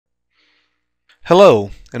Hello,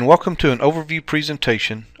 and welcome to an overview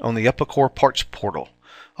presentation on the Epicor Parts Portal,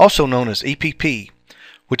 also known as EPP,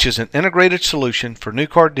 which is an integrated solution for new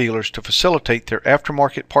car dealers to facilitate their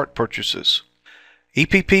aftermarket part purchases.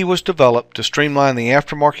 EPP was developed to streamline the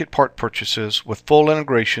aftermarket part purchases with full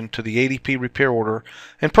integration to the ADP repair order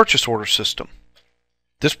and purchase order system.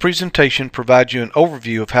 This presentation provides you an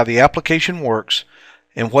overview of how the application works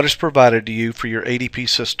and what is provided to you for your ADP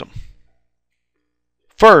system.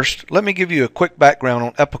 First, let me give you a quick background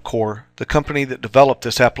on Epicor, the company that developed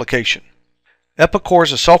this application. Epicor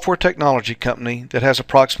is a software technology company that has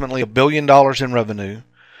approximately $1 billion in revenue,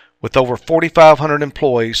 with over 4,500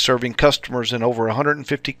 employees serving customers in over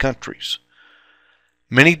 150 countries.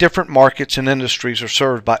 Many different markets and industries are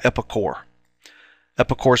served by Epicor.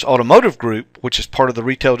 Epicor's automotive group, which is part of the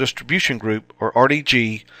Retail Distribution Group, or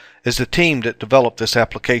RDG, is the team that developed this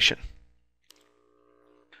application.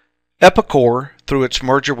 Epicor, through its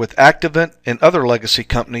merger with Activent and other legacy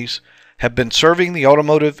companies, have been serving the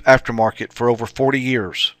automotive aftermarket for over 40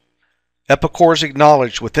 years. Epicor is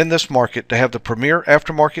acknowledged within this market to have the premier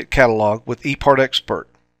aftermarket catalog with ePartExpert.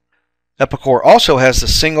 Epicor also has the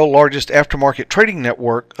single largest aftermarket trading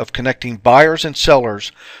network of connecting buyers and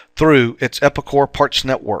sellers through its Epicor Parts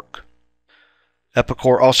Network.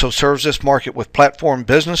 Epicor also serves this market with platform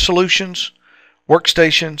business solutions,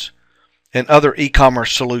 workstations, and other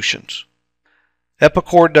e-commerce solutions.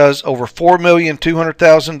 Epicor does over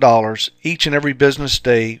 $4,200,000 each and every business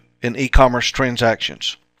day in e-commerce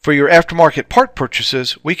transactions. For your aftermarket part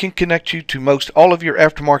purchases, we can connect you to most all of your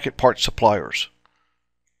aftermarket parts suppliers.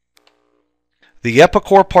 The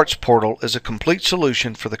Epicor Parts Portal is a complete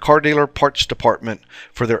solution for the car dealer parts department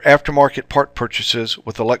for their aftermarket part purchases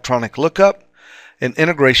with electronic lookup and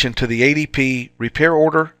integration to the ADP repair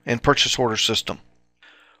order and purchase order system.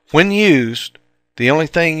 When used, the only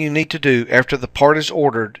thing you need to do after the part is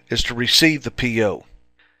ordered is to receive the PO.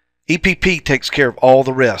 EPP takes care of all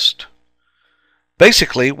the rest.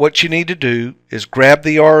 Basically, what you need to do is grab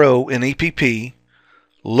the RO in EPP,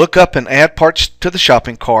 look up and add parts to the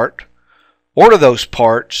shopping cart, order those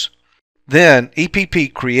parts, then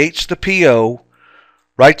EPP creates the PO,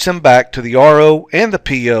 writes them back to the RO and the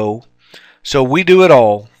PO, so we do it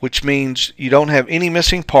all, which means you don't have any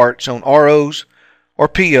missing parts on ROs or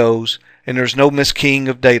POs, and there's no miskeying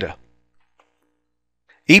of data.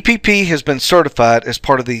 EPP has been certified as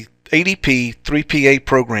part of the ADP 3PA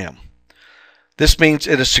program. This means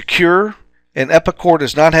it is secure, and Epicor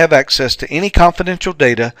does not have access to any confidential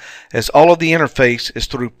data, as all of the interface is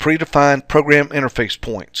through predefined program interface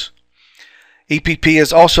points. EPP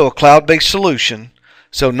is also a cloud-based solution,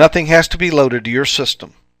 so nothing has to be loaded to your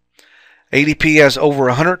system. ADP has over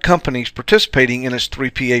 100 companies participating in its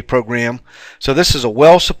 3PA program, so this is a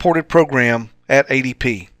well-supported program at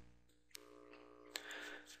ADP.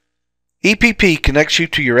 EPP connects you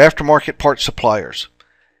to your aftermarket parts suppliers.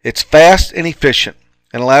 It's fast and efficient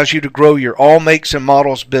and allows you to grow your all makes and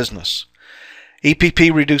models business.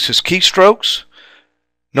 EPP reduces keystrokes,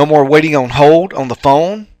 no more waiting on hold on the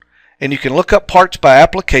phone, and you can look up parts by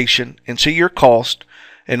application and see your cost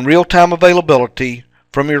and real-time availability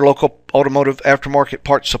from your local automotive aftermarket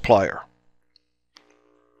parts supplier.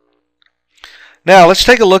 Now let's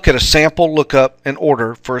take a look at a sample lookup and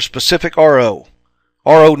order for a specific RO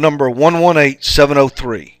number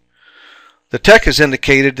 118703. The tech has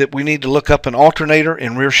indicated that we need to look up an alternator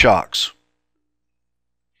and rear shocks.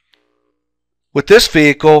 With this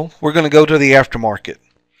vehicle, we're going to go to the aftermarket.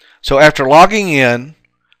 So after logging in,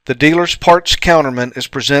 the dealer's parts counterman is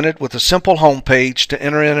presented with a simple home page to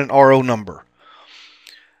enter in an RO number.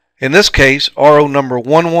 In this case, RO number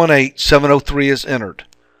 118703 is entered.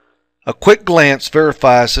 A quick glance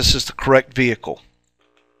verifies this is the correct vehicle.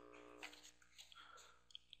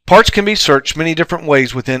 Parts can be searched many different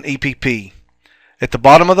ways within EPP. At the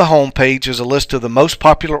bottom of the home page is a list of the most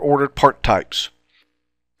popular ordered part types.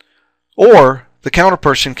 Or the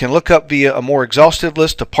counterperson can look up via a more exhaustive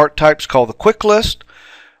list of part types called the quick list,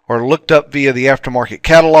 or looked up via the aftermarket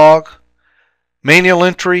catalog. Manual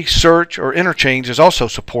entry, search, or interchange is also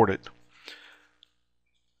supported.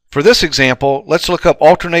 For this example, let's look up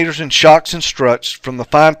alternators and shocks and struts from the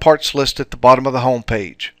Find Parts list at the bottom of the home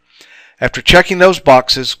page. After checking those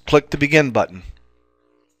boxes, click the Begin button.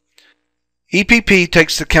 EPP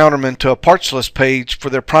takes the counterman to a parts list page for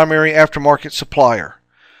their primary aftermarket supplier.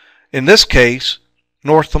 In this case,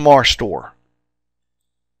 North Lamar Store.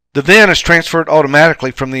 The VIN is transferred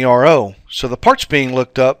automatically from the RO, so the parts being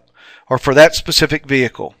looked up or for that specific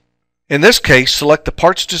vehicle. In this case, select the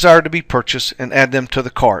parts desired to be purchased and add them to the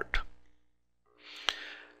cart.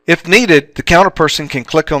 If needed, the counterperson can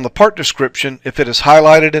click on the part description if it is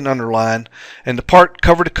highlighted and underlined, and the part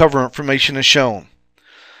cover-to-cover information is shown.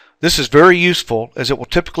 This is very useful as it will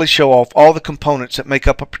typically show off all the components that make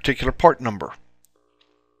up a particular part number.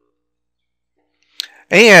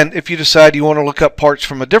 And if you decide you want to look up parts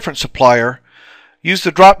from a different supplier, use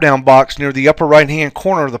the drop-down box near the upper right-hand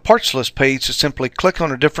corner of the parts list page to simply click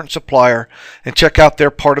on a different supplier and check out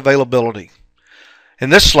their part availability. In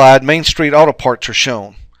this slide, Main Street Auto Parts are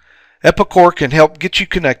shown. Epicor can help get you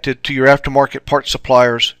connected to your aftermarket parts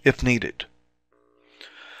suppliers if needed.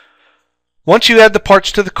 Once you add the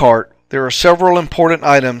parts to the cart, there are several important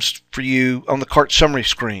items for you on the cart summary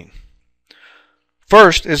screen.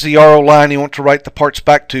 First is the RO line you want to write the parts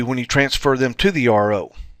back to when you transfer them to the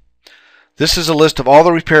RO. This is a list of all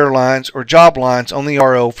the repair lines or job lines on the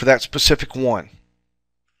RO for that specific one.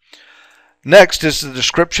 Next is the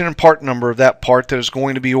description and part number of that part that is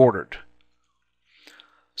going to be ordered.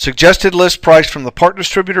 Suggested list price from the part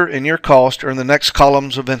distributor and your cost are in the next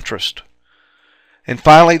columns of interest. And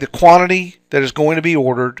finally, the quantity that is going to be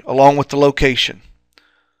ordered along with the location.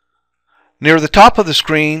 Near the top of the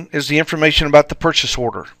screen is the information about the purchase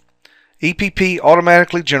order. EPP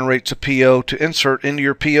automatically generates a PO to insert into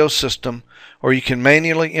your PO system, or you can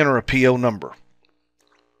manually enter a PO number.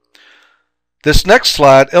 This next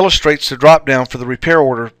slide illustrates the drop-down for the repair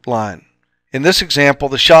order line. In this example,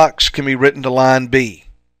 the shocks can be written to line B.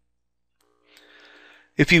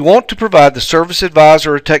 If you want to provide the service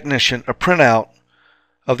advisor or technician a printout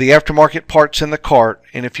of the aftermarket parts in the cart,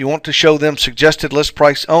 and if you want to show them suggested list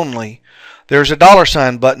price only, there's a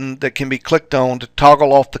 $sign button that can be clicked on to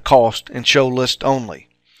toggle off the cost and show list only.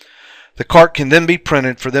 The cart can then be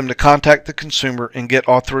printed for them to contact the consumer and get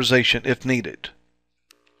authorization if needed.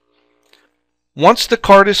 Once the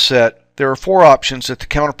cart is set, there are 4 options that the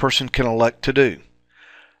counterperson can elect to do.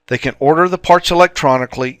 They can order the parts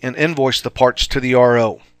electronically and invoice the parts to the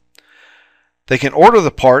RO. They can order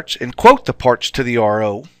the parts and quote the parts to the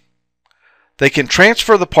RO. They can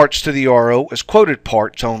transfer the parts to the RO as quoted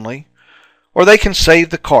parts only, or they can save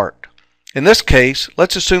the cart. In this case,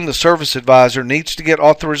 let's assume the service advisor needs to get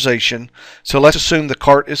authorization, so let's assume the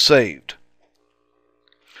cart is saved.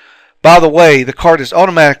 By the way, the cart is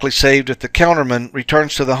automatically saved if the counterman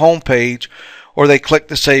returns to the home page or they click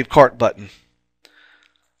the Save Cart button.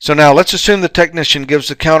 So now let's assume the technician gives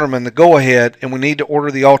the counterman the go-ahead and we need to order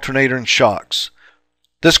the alternator and shocks.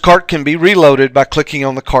 This cart can be reloaded by clicking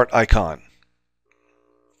on the cart icon.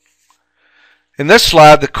 In this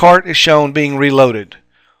slide, the cart is shown being reloaded.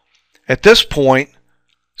 At this point,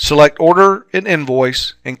 select Order and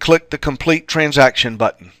Invoice and click the Complete Transaction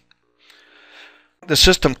button. The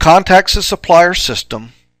system contacts the supplier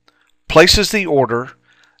system, places the order,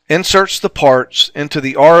 inserts the parts into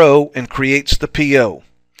the RO, and creates the PO.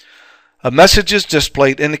 A message is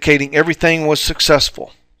displayed indicating everything was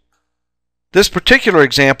successful. This particular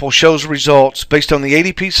example shows results based on the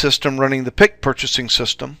ADP system running the PIC purchasing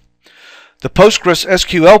system. The Postgres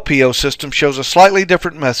SQL PO system shows a slightly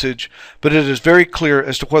different message, but it is very clear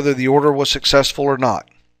as to whether the order was successful or not.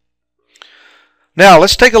 Now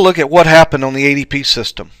let's take a look at what happened on the ADP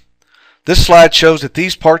system. This slide shows that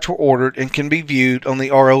these parts were ordered and can be viewed on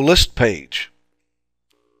the RO list page.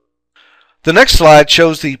 The next slide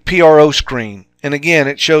shows the PRO screen, and again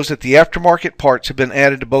it shows that the aftermarket parts have been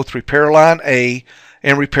added to both repair line A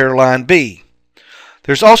and repair line B.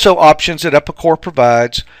 There's also options that Epicor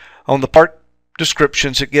provides on the part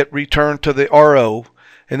descriptions that get returned to the RO.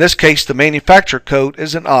 In this case, the manufacturer code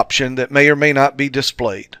is an option that may or may not be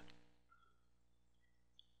displayed.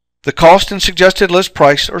 The cost and suggested list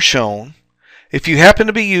price are shown. If you happen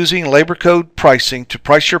to be using labor code pricing to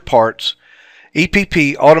price your parts,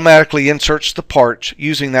 EPP automatically inserts the parts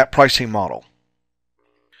using that pricing model.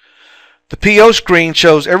 The PO screen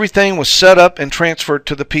shows everything was set up and transferred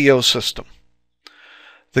to the PO system.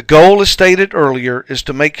 The goal, as stated earlier, is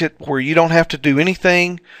to make it where you don't have to do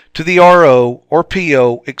anything to the RO or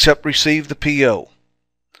PO except receive the PO.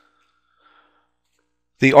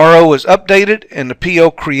 The RO is updated and the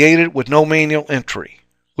PO created with no manual entry,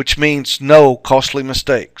 which means no costly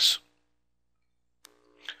mistakes.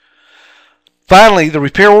 Finally, the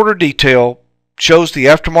repair order detail shows the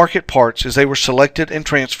aftermarket parts as they were selected and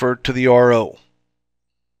transferred to the RO.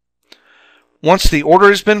 Once the order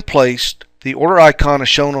has been placed, the order icon is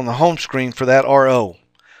shown on the home screen for that RO.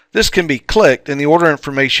 This can be clicked and the order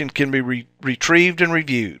information can be retrieved and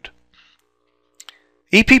reviewed.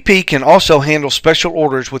 EPP can also handle special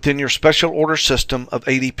orders within your special order system of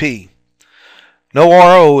ADP. No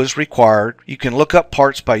RO is required. You can look up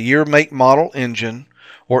parts by year, make, model, engine,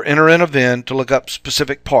 or enter in a VIN to look up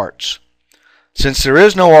specific parts. Since there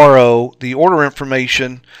is no RO, the order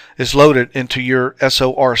information is loaded into your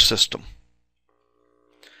SOR system.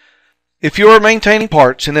 If you are maintaining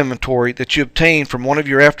parts in inventory that you obtain from one of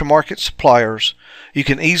your aftermarket suppliers, you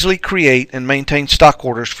can easily create and maintain stock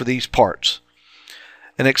orders for these parts.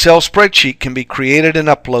 An Excel spreadsheet can be created and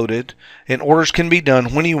uploaded, and orders can be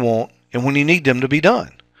done when you want and when you need them to be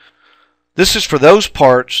done. This is for those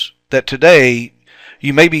parts that today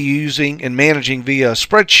you may be using and managing via a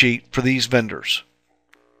spreadsheet for these vendors.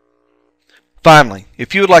 Finally,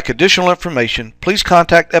 if you would like additional information, please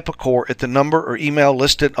contact Epicor at the number or email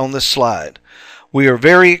listed on this slide. We are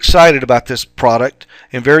very excited about this product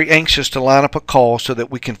and very anxious to line up a call so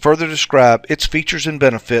that we can further describe its features and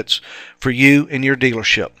benefits for you and your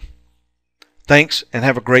dealership. Thanks, and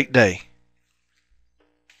have a great day.